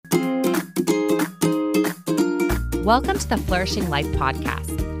Welcome to the Flourishing Life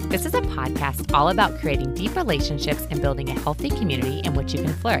podcast. This is a podcast all about creating deep relationships and building a healthy community in which you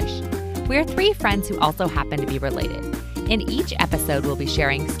can flourish. We are three friends who also happen to be related. In each episode, we'll be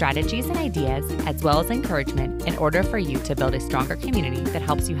sharing strategies and ideas, as well as encouragement, in order for you to build a stronger community that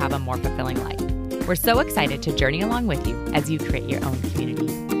helps you have a more fulfilling life. We're so excited to journey along with you as you create your own community.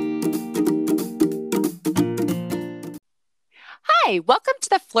 Hi, welcome to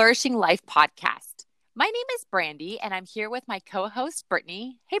the Flourishing Life podcast. My name is Brandy, and I'm here with my co-host,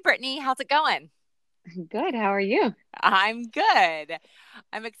 Brittany. Hey, Brittany, how's it going? Good. How are you? I'm good.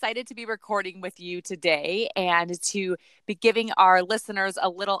 I'm excited to be recording with you today and to be giving our listeners a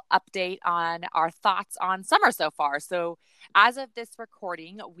little update on our thoughts on summer so far. So as of this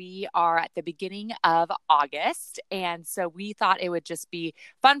recording, we are at the beginning of August. And so we thought it would just be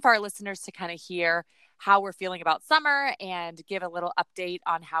fun for our listeners to kind of hear how we're feeling about summer and give a little update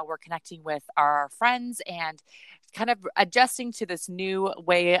on how we're connecting with our friends and kind of adjusting to this new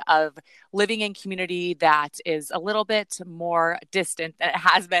way of living in community that is a little bit more distant than it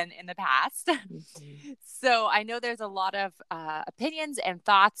has been in the past. Mm-hmm. So I know there's a lot of opinions and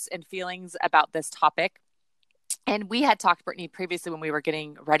thoughts and feelings about this topic. And we had talked, Brittany, previously when we were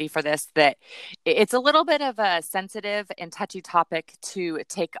getting ready for this, that it's a little bit of a sensitive and touchy topic to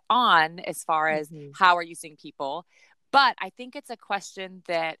take on as far as how are you seeing people. But I think it's a question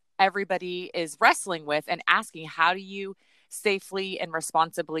that everybody is wrestling with and asking, how do you safely and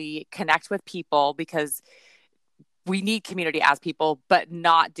responsibly connect with people? Because we need community as people, but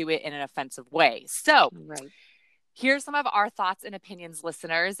not do it in an offensive way. So here's some of our thoughts and opinions,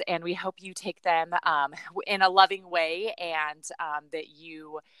 listeners, and we hope you take them in a loving way and that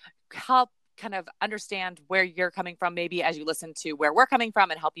you help kind of understand where you're coming from, maybe as you listen to where we're coming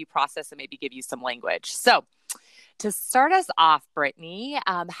from, and help you process and maybe give you some language. So to start us off, Brittany,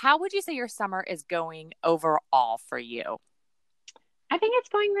 how would you say your summer is going overall for you? I think it's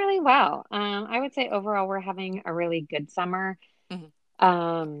going really well. I would say overall we're having a really good summer.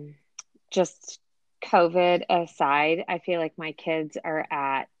 Mm-hmm. Just COVID aside, I feel like my kids are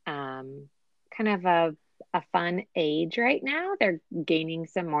at kind of a fun age right now. They're gaining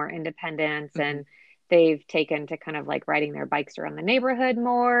some more independence and they've taken to kind of like riding their bikes around the neighborhood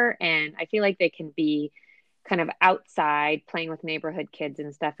more. And I feel like they can be kind of outside playing with neighborhood kids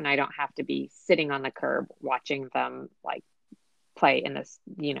and stuff. And I don't have to be sitting on the curb watching them like play in this,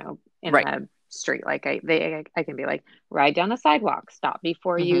 in the street. Like I can be like, ride down the sidewalk, stop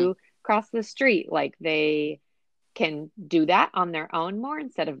before you cross the street. Like they can do that on their own more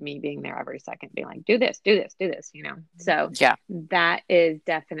instead of me being there every second being like, do this. So that is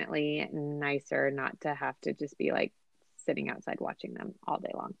definitely nicer not to have to just be like sitting outside watching them all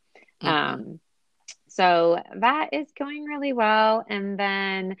day long. So that is going really well. And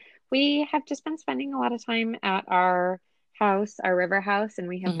then we have just been spending a lot of time at our house, our river house, and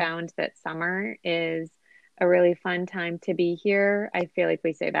we have found that summer is a really fun time to be here. I feel like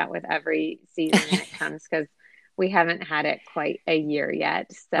we say that with every season that comes because we haven't had it quite a year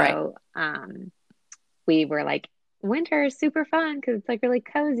yet. So we were like, winter is super fun because it's like really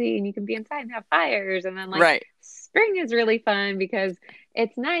cozy and you can be inside and have fires. And then like spring is really fun because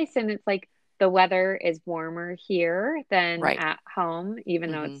it's nice and it's like the weather is warmer here than at home,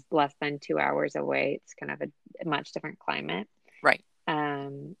 even though it's less than 2 hours away. It's kind of a much different climate.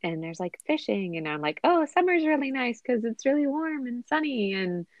 And there's like fishing and I'm like, oh, summer's really nice because it's really warm and sunny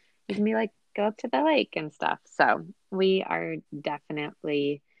and you can be like, go up to the lake and stuff. So we are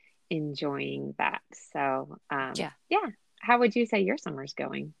definitely enjoying that. So how would you say your summer's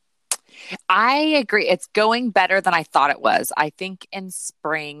going? I agree. It's going better than I thought it was. I think in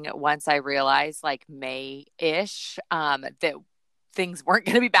spring, once I realized like May-ish, that things weren't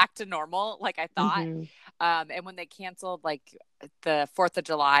going to be back to normal like I thought. And when they canceled like the 4th of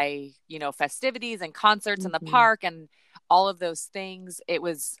July, festivities and concerts in the park and all of those things,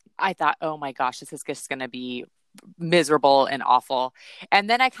 I thought, oh my gosh, this is just going to be miserable and awful. And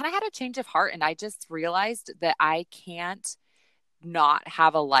then I kind of had a change of heart and I just realized that I can't not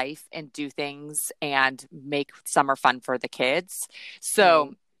have a life and do things and make summer fun for the kids.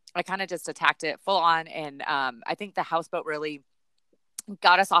 So I kind of just attacked it full on. And I think the houseboat really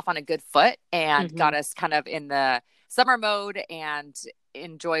got us off on a good foot and got us kind of in the summer mode and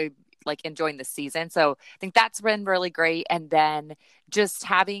enjoying the season. So I think that's been really great. And then just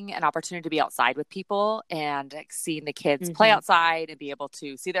having an opportunity to be outside with people and seeing the kids play outside and be able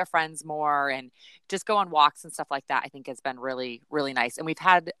to see their friends more and just go on walks and stuff like that, I think has been really, really nice. And we've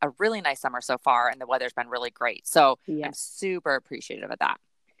had a really nice summer so far and the weather's been really great. So I'm super appreciative of that.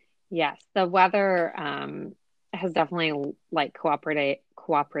 Yes. The weather has definitely like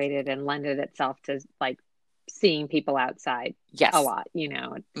cooperated and lended itself to like seeing people outside Yes. a lot.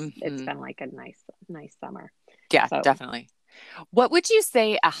 It's been like a nice summer. Yeah, So definitely. What would you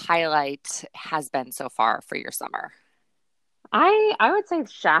say a highlight has been so far for your summer? I would say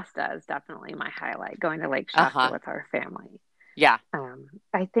Shasta is definitely my highlight, going to Lake Shasta Uh-huh. with our family. Yeah.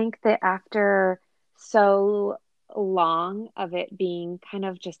 I think that after so long of it being kind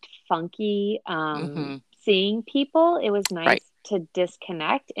of just funky, Mm-hmm. seeing people, it was Right. nice to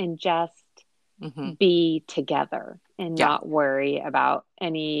disconnect and just Mm-hmm. be together and Yeah. not worry about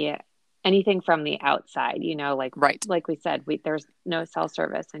anything from the outside. Right. Like we said, there's no cell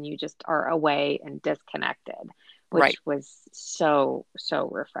service, and you just are away and disconnected, which Right. was so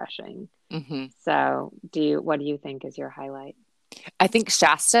refreshing. Mm-hmm. So, what do you think is your highlight? I think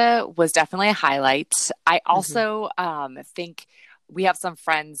Shasta was definitely a highlight. I Hmm. also think we have some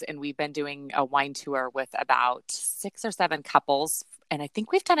friends and we've been doing a wine tour with about 6 or 7 couples. And I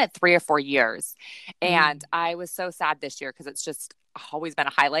think we've done it 3 or 4 years. And Mm. I was so sad this year because it's just always been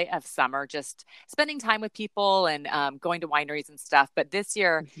a highlight of summer, just spending time with people and going to wineries and stuff. But this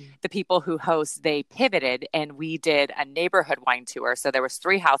year, Mhm. the people who host, they pivoted and we did a neighborhood wine tour. So there was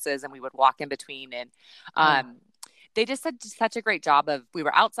 3 houses and we would walk in between and Oh, they just did such a great job of we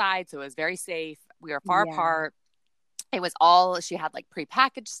were outside, so it was very safe. We were far yeah. apart. It was all she had like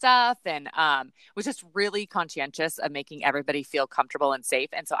prepackaged stuff and was just really conscientious of making everybody feel comfortable and safe.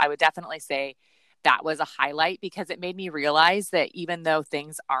 And so I would definitely say that was a highlight because it made me realize that even though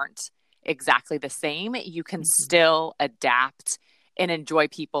things aren't exactly the same, you can Hmm. still adapt and enjoy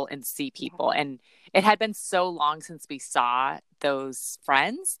people and see Yeah. people. And it had been so long since we saw those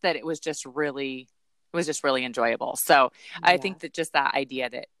friends that it was just really enjoyable. So I Yeah. think that just that idea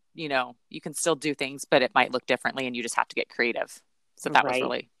that, you can still do things, but it might look differently and you just have to get creative. So that was Right.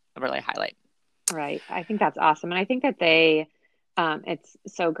 really, really a highlight. Right. I think that's awesome. And I think that it's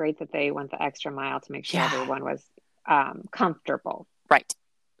so great that they went the extra mile to make sure Yeah. everyone was comfortable, Right.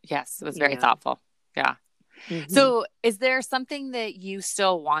 Yes. It was you very know. thoughtful. Yeah. Hmm. So is there something that you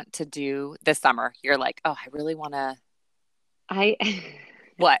still want to do this summer? You're like, oh, I really want to, I,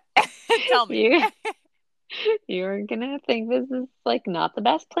 what? Tell me. you, you're gonna think this is like not the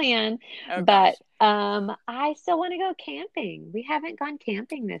best plan, Oh, but gosh. I still want to go camping. We haven't gone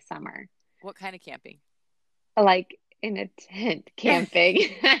camping this summer, What kind of camping? like in a tent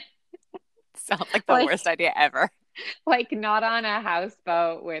camping. Sounds like the Like worst idea ever. like not on a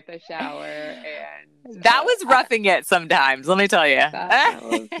houseboat with a shower and That was roughing it sometimes, let me tell you. that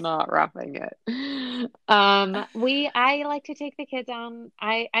was not roughing it. I like to take the kids on.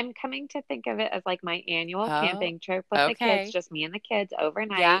 I'm coming to think of it as like my annual Oh, camping trip with the kids, okay. just me and the kids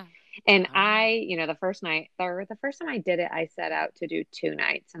overnight. Yeah. And Oh. the first night or the first time I did it, I set out to do 2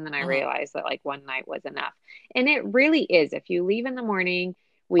 nights, and then I Mhm. realized that like one night was enough. And it really is. If you leave in the morning,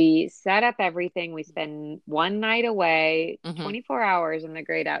 we set up everything, we spend one night away, Mhm. 24 hours in the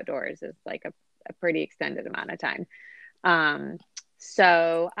great outdoors is like a pretty extended amount of time. Um,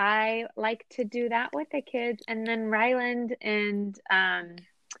 so I like to do that with the kids. And then Ryland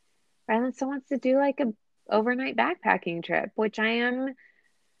still wants to do like a overnight backpacking trip, which I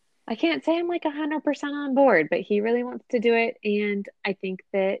can't say I'm like 100% on board, but he really wants to do it. And I think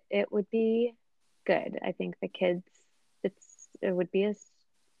that it would be good. I think the kids, it would be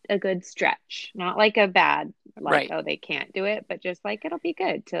a good stretch, not like a bad, like, Right. oh, they can't do it, but just like it'll be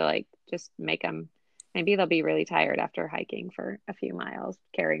good to like just make them. Maybe they'll be really tired after hiking for a few miles,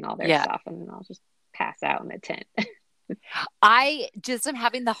 carrying all their Yeah. stuff, and then I'll just pass out in the tent. I just am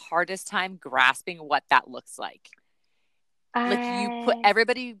having the hardest time grasping what that looks like. Like you put I,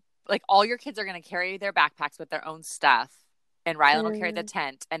 everybody, like all your kids are going to carry their backpacks with their own stuff, and Rylan will carry the uh,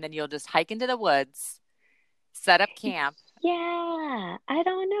 tent, and then you'll just hike into the woods, set up camp. yeah, I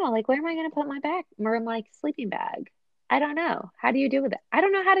don't know. Like, where am I going to put my back or my sleeping bag? I don't know. How do you do with it? I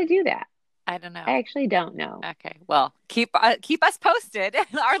don't know how to do that. I don't know. I actually don't know. Okay. Well, keep us posted. Our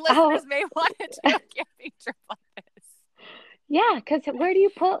Oh, listeners may want to do a camping trip like this. yeah, because where do you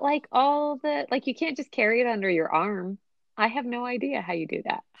put like all the, like, you can't just carry it under your arm. I have no idea how you do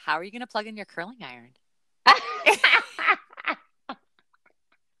that. How are you going to plug in your curling iron?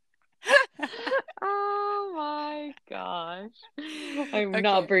 Oh my gosh. I'm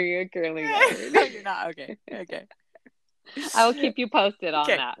not Okay. bringing a curling iron. Oh, you're not okay. Okay. I will keep you posted on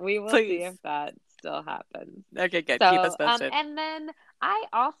Okay. that. We will see Please. if that still happens. Okay, good. Keep us So, posted. and then I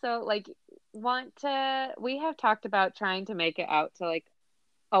also like we have talked about trying to make it out to like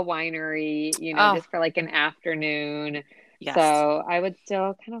a winery, Oh, just for like an afternoon. So yes. I would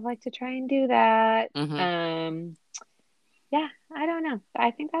still kind of like to try and do that. Hmm. Yeah, I don't know.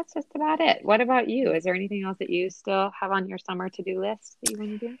 I think that's just about it. What about you? Is there anything else that you still have on your summer to-do list that you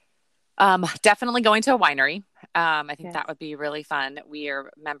want to do? Definitely going to a winery. I think Yes. that would be really fun. We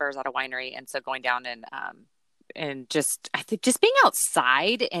are members at a winery, and so going down and just I think just being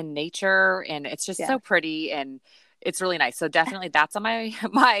outside in nature, and it's just so Yes. pretty and it's really nice. So definitely that's on my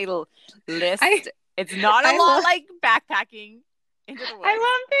I list. It's not a I lot love like backpacking into the I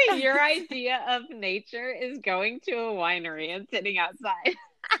love that woods. your idea of nature is going to a winery and sitting outside.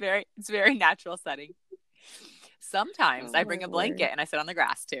 It's very natural setting. Sometimes Oh I my bring a word. blanket and I sit on the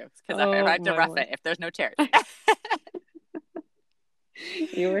grass too, because if I Oh have to my rough word. it, if there's no chairs.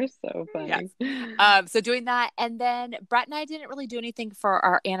 You were so Yes. funny. So doing that. And then Brett and I didn't really do anything for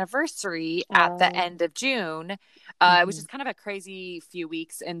our anniversary at the Oh. end of June. It was Mhm. just kind of a crazy few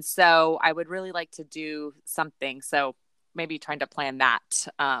weeks. And so I would really like to do something. So maybe trying to plan that.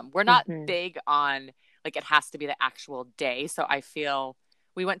 We're not Mhm. big on like it has to be the actual day. So I feel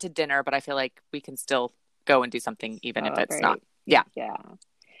we went to dinner, but I feel like we can still go and do something even if it's not. Celebrate. Yeah. Yeah.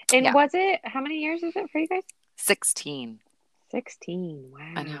 And Yeah. was it, how many years is it for you guys? 16. 16.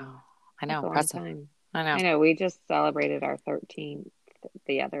 I Wow. know. I know. That's a long Impressive. time. I know. I know. We just celebrated our 13th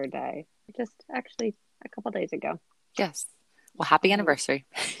the other day. Just actually a couple days ago. Yes. Well, happy So, anniversary.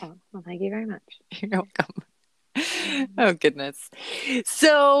 oh, well, thank you very much. You're welcome. Oh, goodness.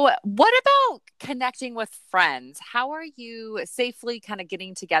 So, what about connecting with friends? How are you safely kind of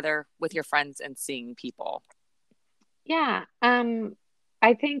getting together with your friends and seeing people? Yeah.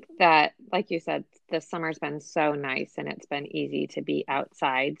 I think that, like you said, the summer's been so nice and it's been easy to be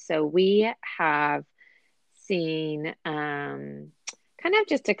outside. So we have seen kind of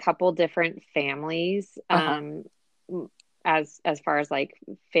just a couple different families Uh-huh. as far as like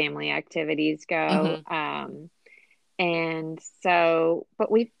family activities go. Mm-hmm. And so, but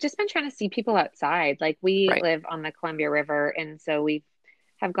we've just been trying to see people outside. Like we Right. live on the Columbia River, and so we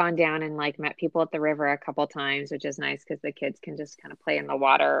have gone down and like met people at the river a couple times, which is nice because the kids can just kind of play in the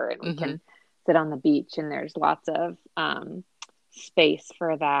water and we Mm-hmm. can sit on the beach and there's lots of space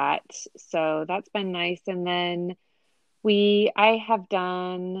for that. So that's been nice. And then I have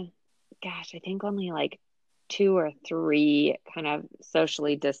done, gosh, I think only like two or three kind of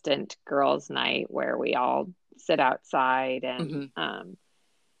socially distant girls' night where we all sit outside and Mm-hmm.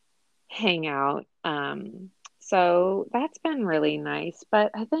 hang out. So that's been really nice.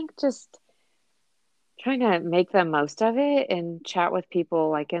 But I think just trying to make the most of it and chat with people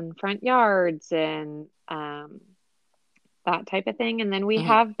like in front yards and that type of thing. And then we Mm-hmm.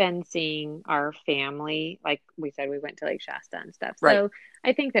 have been seeing our family. Like we said, we went to Lake Shasta and stuff. Right. So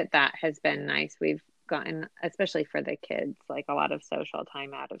I think that that has been nice. We've gotten, especially for the kids, like a lot of social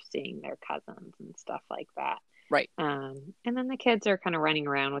time out of seeing their cousins and stuff like that. Right. And then the kids are kind of running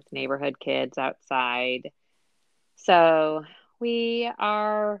around with neighborhood kids outside. So we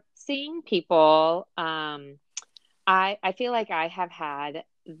are seeing people. I feel like I have had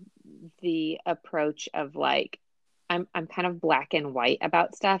the approach of like I'm kind of black and white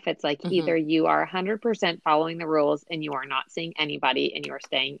about stuff. It's like Mm-hmm. either you are 100% following the rules and you are not seeing anybody and you are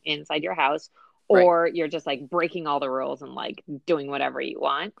staying inside your house, Right. or you're just like breaking all the rules and like doing whatever you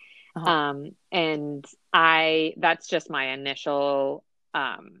want. Uh-huh. And I that's just my initial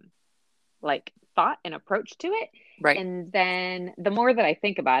like thought and approach to it. Right. And then the more that I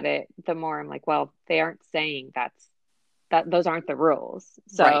think about it, the more I'm like, well, they aren't saying that those aren't the rules.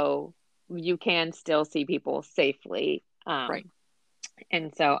 Right. So you can still see people safely. Right.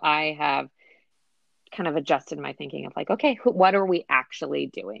 And so I have kind of adjusted my thinking of like, okay, what are we actually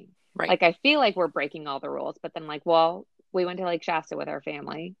doing? Right. Like, I feel like we're breaking all the rules, but then like, well, we went to Lake Shasta with our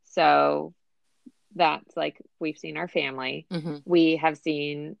family. So that's like, we've seen our family. Mm-hmm. We have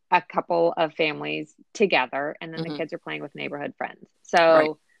seen a couple of families together, and then the Mm-hmm. kids are playing with neighborhood friends. Right.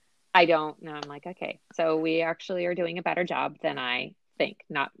 So I don't know. I'm like, okay, so we actually are doing a better job than I think,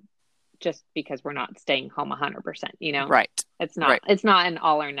 not just because we're not staying home 100%, you know? Right. Right. It's not an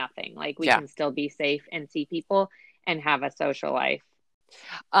all or nothing. Like we Yeah. can still be safe and see people and have a social life.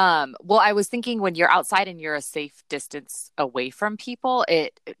 Well, I was thinking when you're outside and you're a safe distance away from people,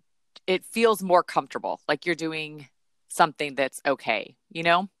 it feels more comfortable. Like you're doing something that's okay, you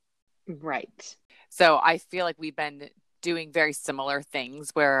know? Right. So I feel like we've been doing very similar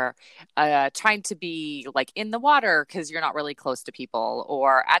things where trying to be like in the water because you're not really close to people,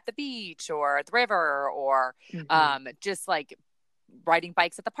 or at the beach or at the river, or Mm-hmm. just like riding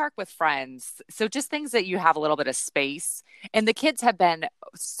bikes at the park with friends. So just things that you have a little bit of space. And the kids have been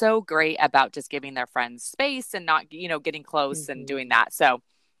so great about just giving their friends space and not, getting close and Mm-hmm. doing that. So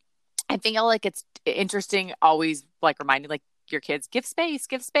I think like it's interesting always like reminding like your kids give space,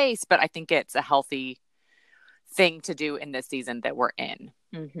 but I think it's a healthy thing to do in this season that we're in.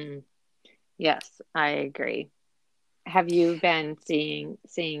 Mm-hmm. Yes, I agree. Have you been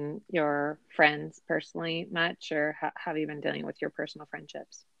seeing your friends personally much, or have you been dealing with your personal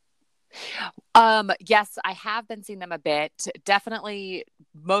friendships? Yes, I have been seeing them a bit. Definitely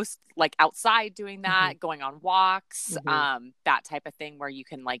most like outside doing Hmm. that, going on walks, Hmm. that type of thing where you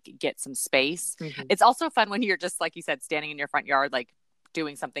can like get some space. Hmm. It's also fun when you're just like you said, standing in your front yard, like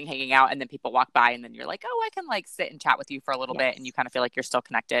doing something, hanging out, and then people walk by and then you're like, oh, I can like sit and chat with you for a little bit and you Yes. kind of feel like you're still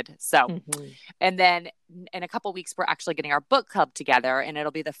connected. So, Hmm. and then in a couple weeks, we're actually getting our book club together, and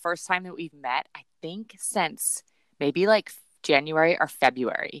it'll be the first time that we've met, I think, since maybe like January or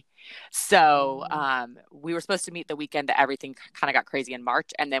February. So Um, we were supposed to meet the weekend that everything kind of got crazy in March,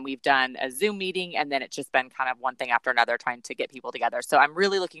 and then we've done a Zoom meeting, and then it's just been kind of one thing after another trying to get people together. So I'm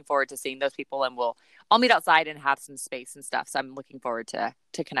really looking forward to seeing those people, and we'll all meet outside and have some space and stuff. So I'm looking forward to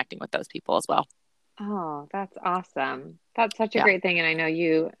connecting with those people as well. oh, that's awesome. That's such a Yeah. great thing. And I know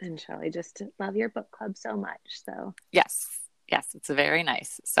you and Shelly just love your book club so much. So Yes. Yes, it's very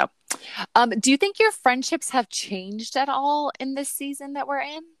nice. So, do you think your friendships have changed at all in this season that we're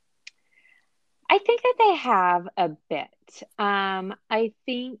in? I think that they have a bit. I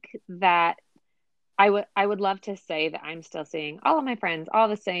think that I would love to say that I'm still seeing all of my friends all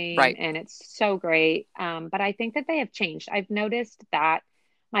the same Right. and it's so great. But I think that they have changed. I've noticed that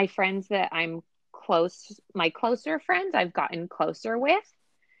my friends that I'm my closer friends, I've gotten closer with.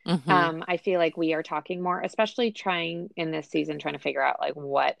 Mm-hmm. I feel like we are talking more, especially trying in this season, trying to figure out like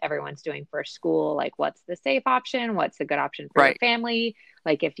what everyone's doing for school, like what's the safe option, what's the good option for your Right. family,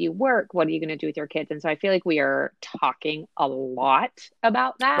 like if you work, what are you going to do with your kids? And so I feel like we are talking a lot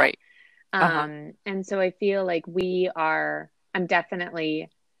about that. Right. Uh-huh. And so I feel like I'm definitely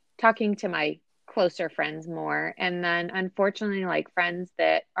talking to my closer friends more. And then unfortunately, like friends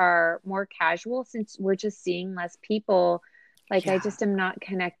that are more casual, since we're just seeing less people, like I Yeah. just am not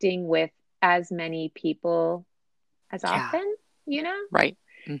connecting with as many people as Yeah. often, you know? Right.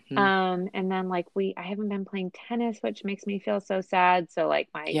 Mm-hmm. And then like I haven't been playing tennis, which makes me feel so sad. So like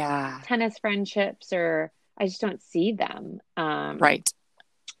my Yeah. tennis friendships I just don't see them. Right.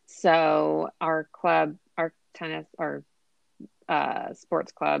 So our tennis, our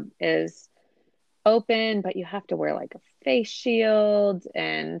sports club is open, but you have to wear like a face shield,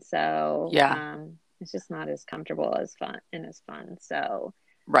 and so Yeah. it's just not as comfortable as fun and as fun. So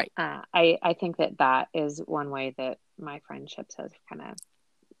Right. I think that that is one way that my friendships have kind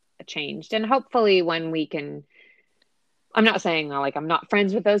of changed, and hopefully when we can. I'm not saying like I'm not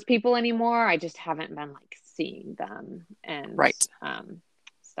friends with those people anymore. I just haven't been like seeing them and Right.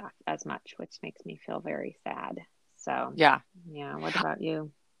 stuff as much, which makes me feel very sad. So, Yeah. yeah, what about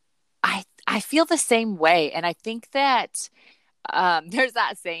you? I feel the same way. And I think that there's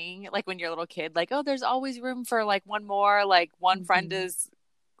that saying, like when you're a little kid, like, oh, there's always room for like one more, like one friend Hmm. is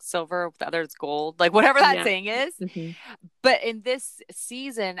silver, the other is gold, like whatever that Yeah. saying is. Hmm. But in this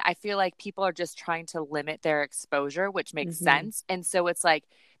season, I feel like people are just trying to limit their exposure, which makes Hmm. sense. And so it's like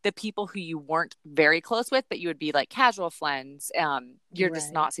the people who you weren't very close with, but you would be like casual friends, you're just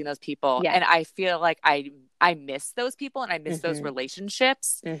Right. not seeing those people. Yes. And I feel like I miss those people and I miss those Hmm.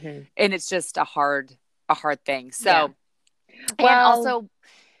 relationships. Hmm. And it's just a hard thing. Yeah. So, and Well, also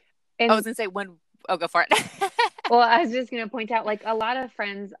I was and gonna say go for it. well, I was just gonna point out like a lot of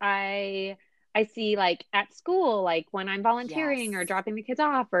friends I see like at school, like when I'm Yes. volunteering or dropping the kids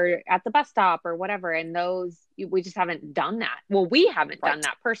off or at the bus stop or whatever, and those we just haven't done that. Well, we haven't done Right.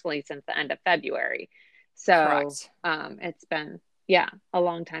 that personally since the end of February. So Correct. it's been yeah, a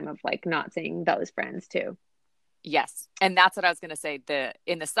long time of like not seeing those friends too. Yes. And that's what I was going to say.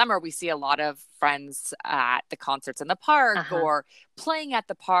 In the summer we see a lot of friends at the concerts in the park Uh-huh. or playing at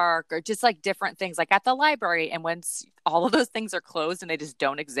the park or just like different things like at the library, and once all of those things are closed and they just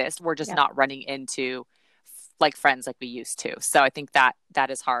don't exist, we're just Yep. not running into like friends like we used to. So I think that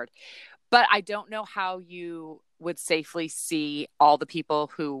is hard. But I don't know how you would safely see all the people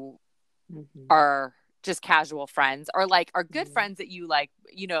who Hmm. are just casual friends or like are good Hmm. friends that you like,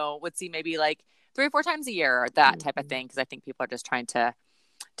 would see maybe like 3 or 4 times a year or that type of Hmm. thing. Cause I think people are just trying to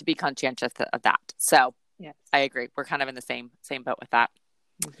be conscientious of that. So Yes. I agree. We're kind of in the same boat with that.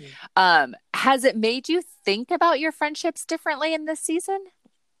 Hmm. Has it made you think about your friendships differently in this season?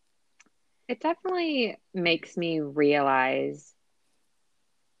 It definitely makes me realize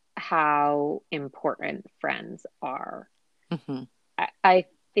how important friends are. Mm-hmm. I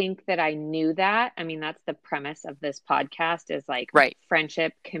think that I knew that. I mean, that's the premise of this podcast is like Right.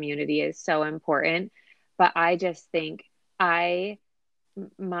 friendship community is so important. But I just think I,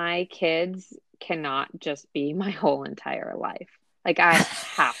 my kids cannot just be my whole entire life. Like I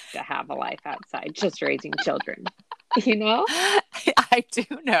have to have a life outside just raising children, you know? I do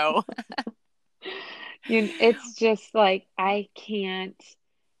know. It's just like I can't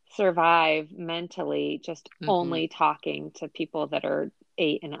survive mentally just Hmm. only talking to people that are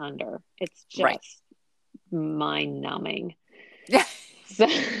 8 and under. It's Right. just mind numbing. So,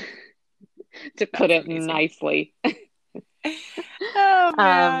 to put That's it amazing. nicely. Oh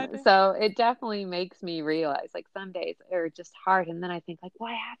man. So it definitely makes me realize like some days are just hard. And then I think like,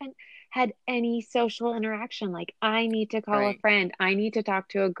 well, I haven't had any social interaction. Like I need to call a Right. friend. I need to talk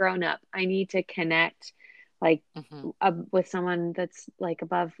to a grown up. I need to connect like Hmm. with someone that's like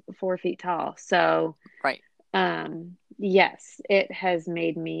above 4 feet tall. So, Right. yes, it has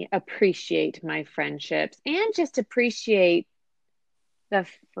made me appreciate my friendships and just appreciate the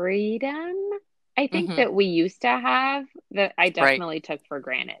freedom I think Hmm. that we used to have that I Right. definitely took for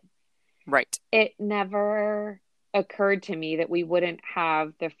granted. Right. It never occurred to me that we wouldn't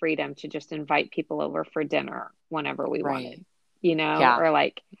have the freedom to just invite people over for dinner whenever we Right. wanted, you know, Yeah. or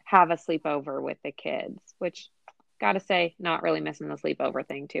like have a sleepover with the kids, which gotta say, not really missing the sleepover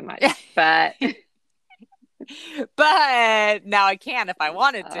thing too much. But But now I can if I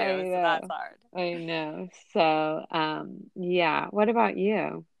wanted I to, so that's know, hard. I know. So, yeah. What about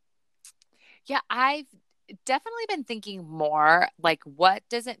you? Yeah, I've definitely been thinking more like what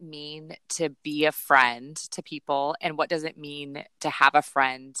does it mean to be a friend to people and what does it mean to have a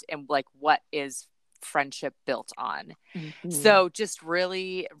friend and like what is friendship built on? Hmm. So just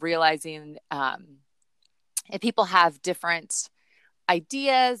really realizing if people have different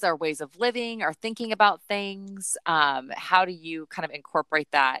ideas or ways of living or thinking about things, how do you kind of incorporate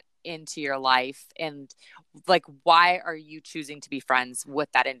that into your life? And like, why are you choosing to be friends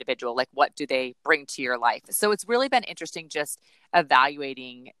with that individual? Like, what do they bring to your life? So it's really been interesting just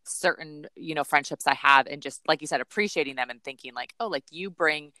evaluating certain, friendships I have and just, like you said, appreciating them and thinking, like, oh, like you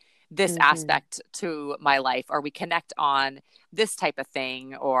bring this Hmm. aspect to my life, or we connect on this type of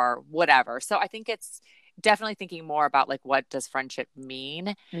thing, or whatever. So I think it's definitely thinking more about like what does friendship mean,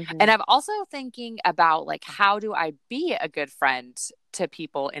 and Hmm. I'm also thinking about like how do I be a good friend to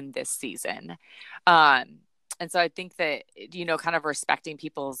people in this season. um and so I think that kind of respecting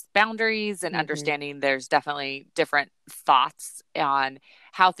people's boundaries and Hmm. understanding there's definitely different thoughts on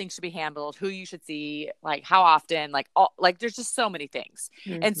how things should be handled, who you should see, like how often, like all, like there's just so many things.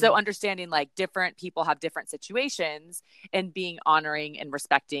 And so Hmm. understanding like different people have different situations and being honoring and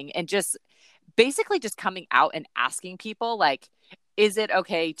respecting and just basically just coming out and asking people like, is it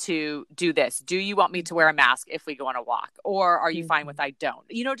okay to do this? Do you want me to wear a mask if we go on a walk? Or are you fine with Hmm. I don't?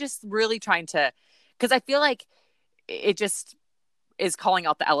 Just really trying to, because I feel like it just is calling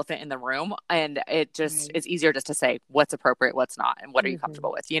out the elephant in the room. And it just Right. is easier just to say what's appropriate, what's not, and what are you Hmm.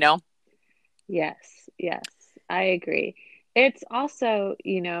 comfortable with? Yes, yes, I agree. It's also,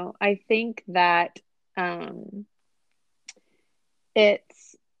 I think that um,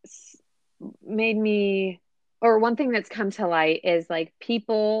 it's made me, or one thing that's come to light is like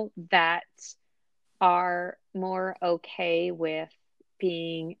people that are more okay with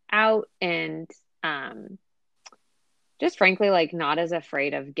being out and um, just frankly, like not as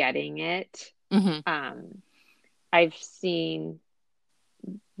afraid of getting it. Hmm. Um, I've seen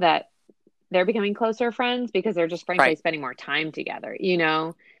that they're becoming closer friends because they're just frankly Right. spending more time together, you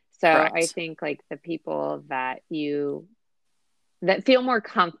know? So I Correct. think like the people that feel more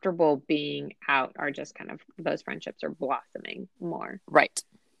comfortable being out are just kind of those friendships are blossoming more. Right.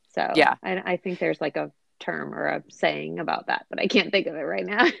 So Yeah. I think there's like a term or a saying about that, but I can't think of it right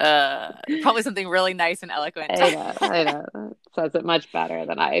now. Probably something really nice and eloquent. I know. That says it much better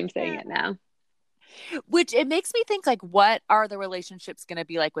than I am saying it now. Which it makes me think like, what are the relationships going to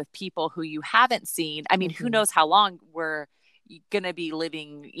be like with people who you haven't seen? I mean, who Hmm. knows how long we're going to be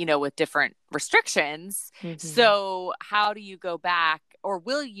living, with different restrictions. Hmm. So, how do you go back, or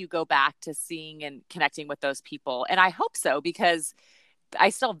will you go back to seeing and connecting with those people? And I hope so, because I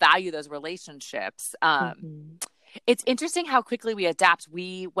still value those relationships. Hmm. It's interesting how quickly we adapt.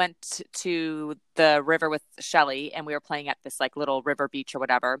 We went to the river with Shelly and we were playing at this like little river beach or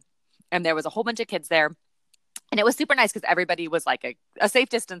whatever. And there was a whole bunch of kids there, and it was super nice because everybody was like a safe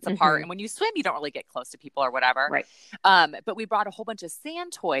distance apart. Hmm. And when you swim, you don't really get close to people or whatever. Right. But we brought a whole bunch of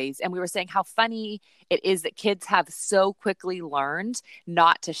sand toys, and we were saying how funny it is that kids have so quickly learned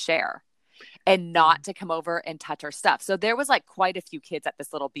not to share and not to come over and touch our stuff. So there was like quite a few kids at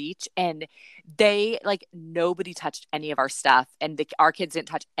this little beach, and they like nobody touched any of our stuff, and our kids didn't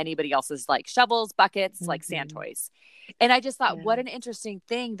touch anybody else's like shovels, buckets, like sand Hmm. toys. And I just thought, Yeah. what an interesting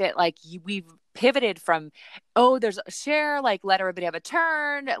thing that like we've pivoted from, oh, there's a share, like let everybody have a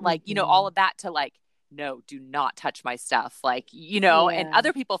turn, like all Hmm. of that, to like, no, do not touch my stuff, like and Yeah.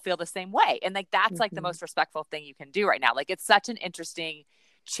 other people feel the same way, and like that's like the Hmm. most respectful thing you can do right now. Like it's such an interesting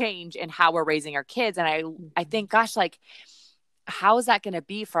change in how we're raising our kids. And I think, gosh, like, how is that going to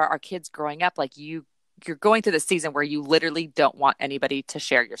be for our kids growing up? Like you're going through the season where you literally don't want anybody to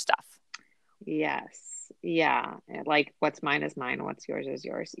share your stuff. Yes. Yeah. Like what's mine is mine. What's yours is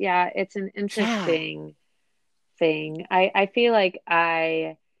yours. Yeah. It's an interesting thing. I feel like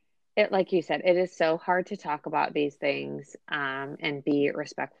like you said, it is so hard to talk about these things, and be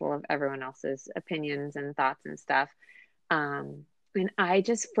respectful of everyone else's opinions and thoughts and stuff. And I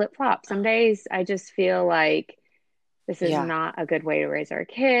just flip flop. Some days I just feel like this is Yeah. not a good way to raise our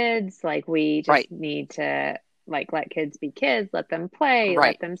kids. Like we Right. just need to like let kids be kids, let them play, let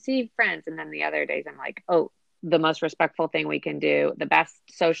Right. them see friends. And then the other days I'm like, oh, the most respectful thing we can do, the best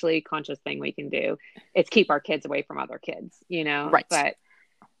socially conscious thing we can do, is keep our kids away from other kids, you know? Right. But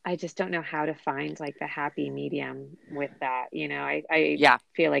I just don't know how to find like the happy medium with that. You know, I Yeah.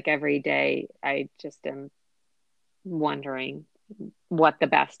 feel like every day I just am wondering what the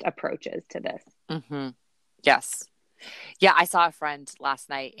best approach is to this. Mm-hmm. Yes. Yeah. I saw a friend last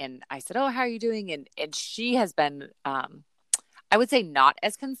night and I said, oh, how are you doing? And she has been, I would say not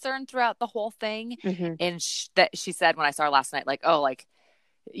as concerned throughout the whole thing. Mm-hmm. And that she said when I saw her last night, like, oh, like,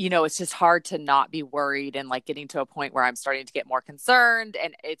 it's just hard to not be worried and like getting to a point where I'm starting to get more concerned.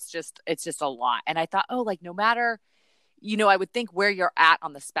 And it's just a lot. And I thought, oh, like no matter, I would think where you're at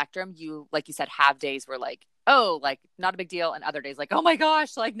on the spectrum, you, like you said, have days where like, oh, like not a big deal. And other days like, oh my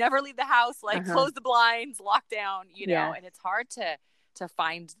gosh, like never leave the house, like close the blinds, lock down, Yeah. and it's hard to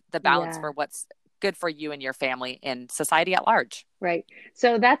find the balance Yeah. for what's good for you and your family and society at large. Right.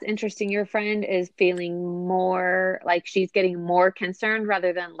 So that's interesting. Your friend is feeling more like she's getting more concerned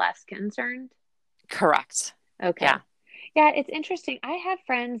rather than less concerned. Correct. Okay. Yeah. Yeah, it's interesting. I have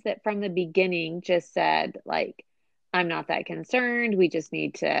friends that from the beginning just said, like, I'm not that concerned. We just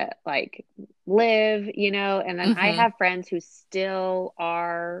need to like live, and then I Mm-hmm. have friends who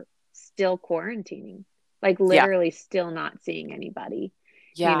are still quarantining, like Yeah. literally still not seeing anybody,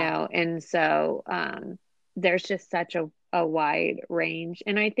 Yeah. and so there's just such a wide range.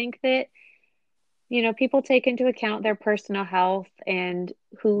 And I think that, people take into account their personal health and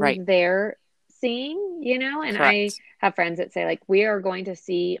who Right. they're seeing, and I Correct. have friends that say, like, we are going to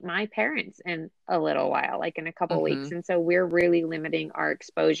see my parents in a little while, like in a couple of Mm-hmm. weeks. And so we're really limiting our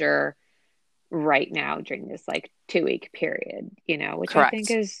exposure right now during this like 2 week period, which I think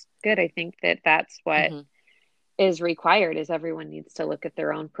Correct. is good. I think that that's what Mm-hmm. is required is everyone needs to look at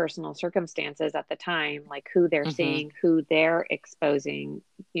their own personal circumstances at the time, like who they're Mm-hmm. seeing, who they're exposing,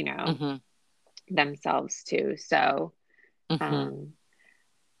 Mm-hmm. themselves to. So, Mm-hmm. um,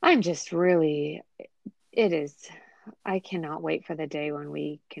 I'm just really, it is, I cannot wait for the day when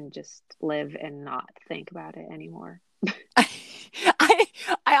we can just live and not think about it anymore. I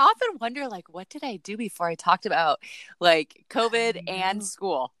I often wonder like what did I do before I talked about like COVID I and know.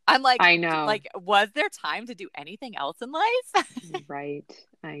 school? I'm like I know. was there time to do anything else in life? Right.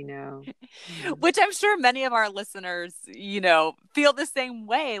 I know. Which I'm sure many of our listeners, feel the same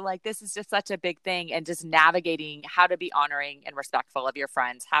way. Like this is just such a big thing and just navigating how to be honoring and respectful of your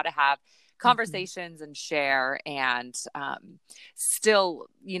friends, how to have Mhm. conversations and share and still,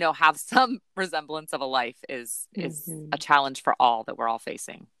 have some resemblance of a life is a Mhm. challenge for all that we're all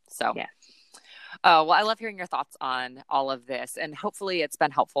facing. So, Yes. well, I love hearing your thoughts on all of this. And hopefully it's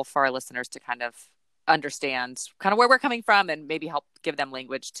been helpful for our listeners to kind of understand kind of where we're coming from and maybe help give them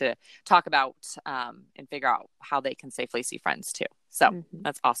language to talk about and figure out how they can safely see friends too. So Mhm.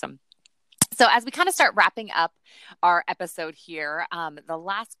 that's awesome. So as we kind of start wrapping up our episode here, the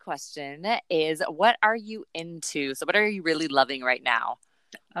last question is, what are you into? So what are you really loving right now?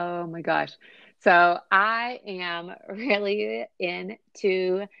 Oh my gosh. So I am really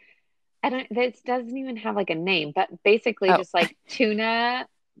into, I don't, this doesn't even have like a name, but basically Oh, just like tuna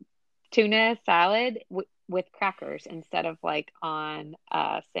salad with crackers instead of like on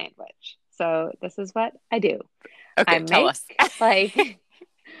a sandwich. So this is what I do. I okay. Tell make us. like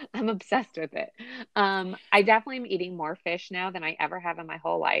I'm obsessed with it. I definitely am eating more fish now than I ever have in my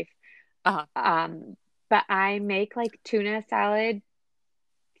whole life. Uh-huh. Um, but I make like tuna salad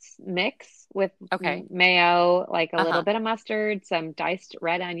mix with Okay. mayo, like a little Uh-huh. bit of mustard, some diced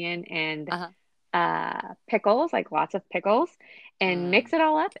red onion, and Uh-huh. pickles, like lots of pickles, and Mm. mix it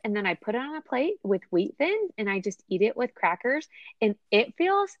all up. And then I put it on a plate with wheat thins and I just eat it with crackers. And it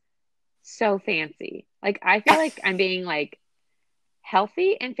feels so fancy. Like I feel like I'm being like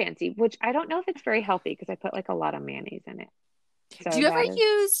healthy and fancy, which I don't know if it's very healthy because I put like a lot of mayonnaise in it. Do So you ever that is,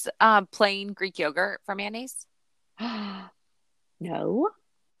 use plain Greek yogurt for mayonnaise? no.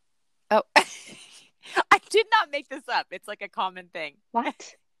 Oh, I did not make this up. It's like a common thing.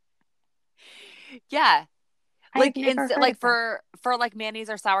 What? Yeah. I've never heard like of that. for like mayonnaise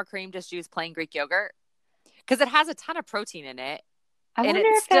or sour cream, just use plain Greek yogurt because it has a ton of protein in it, I and wonder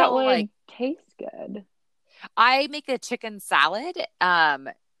it's if that still like would taste good. I make a chicken salad,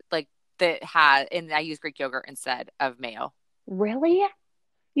 like that had, and I use Greek yogurt instead of mayo. Really?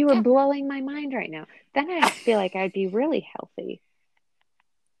 You were Yeah. blowing my mind right now. Then I feel like I'd be really healthy.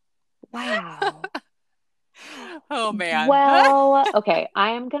 Wow. Oh man. Well, okay,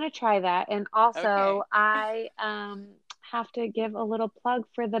 I am gonna try that. And also, Okay. I have to give a little plug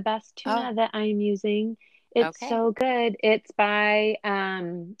for the best Oh, tuna that I'm using. It's okay. so good. It's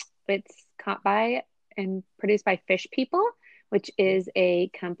caught by and produced by Fish People, which is a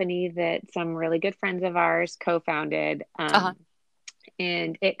company that some really good friends of ours co-founded. Uh-huh.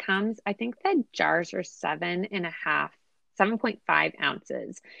 And it comes, I think the jars are 7.5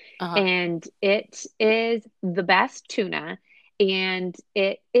 ounces. Uh-huh. And it is the best tuna. And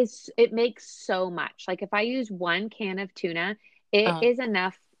it makes so much. Like if I use one can of tuna, it Uh-huh. is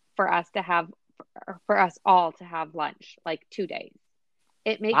enough for us to have, for us all to have lunch, like 2 days.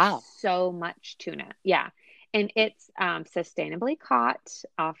 It makes Wow. so much tuna. Yeah. And it's sustainably caught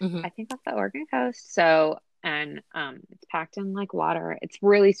off, Hmm. I think, off the Oregon coast. So, and it's packed in like water. It's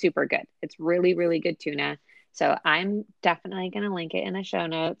really super good. It's really, really good tuna. So I'm definitely going to link it in the show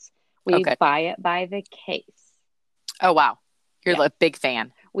notes. We Okay. buy it by the case. Oh wow. You're Yeah. a big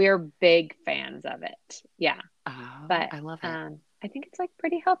fan. We are big fans of it. Yeah. Oh, But I love it. I think it's like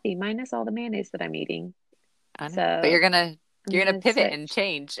pretty healthy, minus all the mayonnaise that I'm eating. I know. But So I'm you're gonna gonna pivot and switch.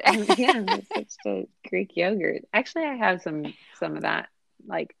 change. Yeah, I'm gonna switch to Greek yogurt. Actually, I have some of that.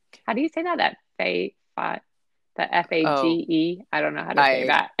 Like, how do you say that? The Oh, FAGE. I don't know how to say I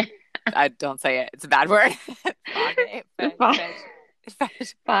that. I don't say it. It's a bad word.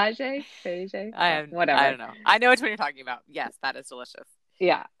 Fage, Fage, I whatever. don't know. I know which one you're talking about. Yes, that is delicious.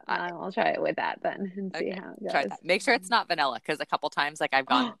 Yeah, I, I'll try it with that then and see okay, how it try goes. that. Make sure it's not vanilla because a couple times, like I've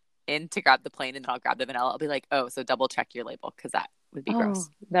gone in to grab the plain and then I'll grab the vanilla. I'll be like, oh, so double check your label because that would be Oh, gross.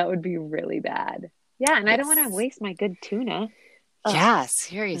 that would be really bad. Yeah, and I don't want to Yes. waste my good tuna. Ugh, Yeah, I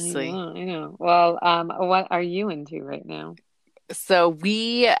seriously. know, I know. Well, what are you into right now? So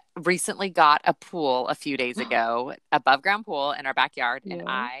we recently got a pool a few days ago, above ground pool in our backyard, and Yeah.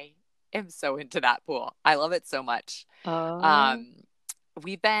 I am so into that pool. I love it so much. Oh. Um,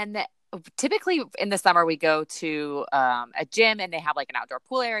 we've been typically in the summer we go to a gym and they have like an outdoor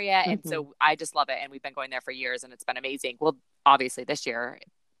pool area, and Hmm. so I just love it, and we've been going there for years, and it's been amazing. Well, obviously this year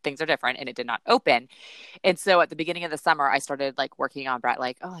things are different and it did not open, and so at the beginning of the summer, I started like working on Brett,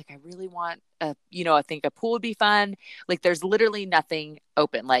 like, oh, like I really want I think a pool would be fun. Like there's literally nothing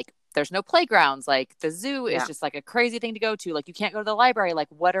open. Like there's no playgrounds. Like the zoo is Yeah. just like a crazy thing to go to. Like you can't go to the library. Like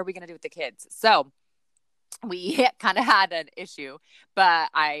what are we going to do with the kids? So we kind of had an issue, but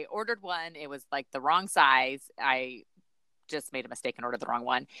I ordered one. It was like the wrong size. I just made a mistake and ordered the wrong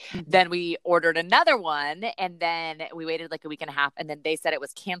one. Hmm. Then we ordered another one, and then we waited like a week and a half, and then they said it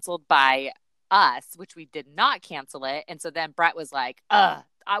was canceled by us, which we did not cancel it. And so then Brett was like,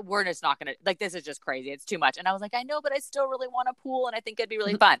 we're just not gonna, like, this is just crazy, it's too much. And I was like, I know, but I still really want a pool and I think it'd be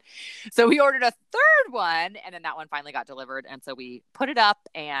really fun. So we ordered a third one, and then that one finally got delivered, and so we put it up,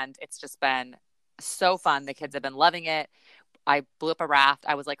 and it's just been so fun. The kids have been loving it. I blew up a raft.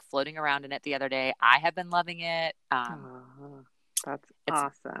 I was like floating around in it the other day. I have been loving it. Oh, that's It's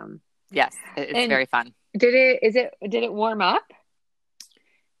awesome. Yes, it's And very fun. did it warm up?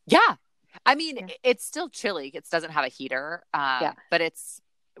 Yeah. I mean, Yeah. it's still chilly. It doesn't have a heater. Yeah. But it's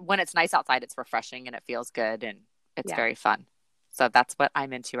when it's nice outside, it's refreshing and it feels good and it's Yeah. very fun. So that's what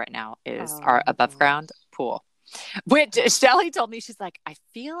I'm into right now is Oh our my above ground gosh. pool. Which Shelly told me, she's like, I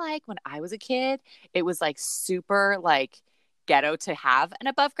feel like when I was a kid, it was like super like ghetto to have an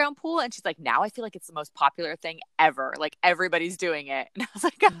above ground pool. And she's like, now I feel like it's the most popular thing ever. Like everybody's doing it. And I was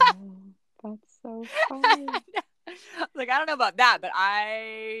like, Oh, that's so funny. like, I don't know about that, but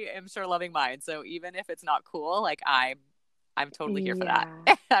I am sure loving mine. So even if it's not cool, like I'm totally here for that.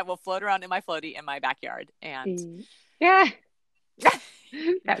 Yeah. I will float around in my floaty in my backyard and Yeah. That's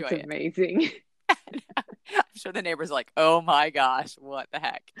enjoy it. amazing. I'm sure the neighbors are like, oh my gosh, what the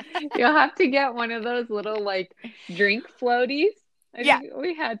heck? You'll have to get one of those little like drink floaties. I Yeah. think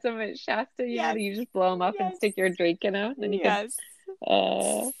we had some at Shasta, Yes. you just blow them up and Yes. stick your drink in them. Then you could Yes.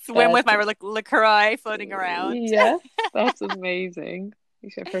 Swim with that's my LaCroix floating around. yes, that's amazing. You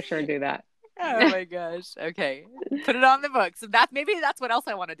should for sure do that. Oh my gosh. Okay. Put it on the books. That's what else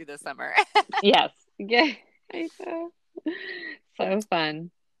I want to do this summer. Yes. Yeah. I know. So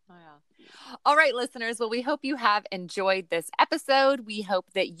fun. Oh, yeah. All right, listeners. Well, we hope you have enjoyed this episode. We hope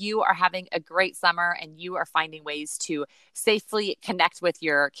that you are having a great summer and you are finding ways to safely connect with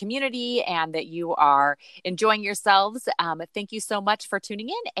your community and that you are enjoying yourselves. Thank you so much for tuning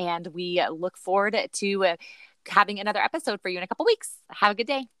in, and we look forward to having another episode for you in a couple weeks. Have a good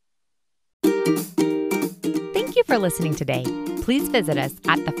day. Thank you for listening today. Please visit us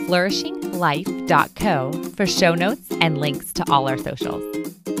at theflourishinglife.co for show notes and links to all our socials.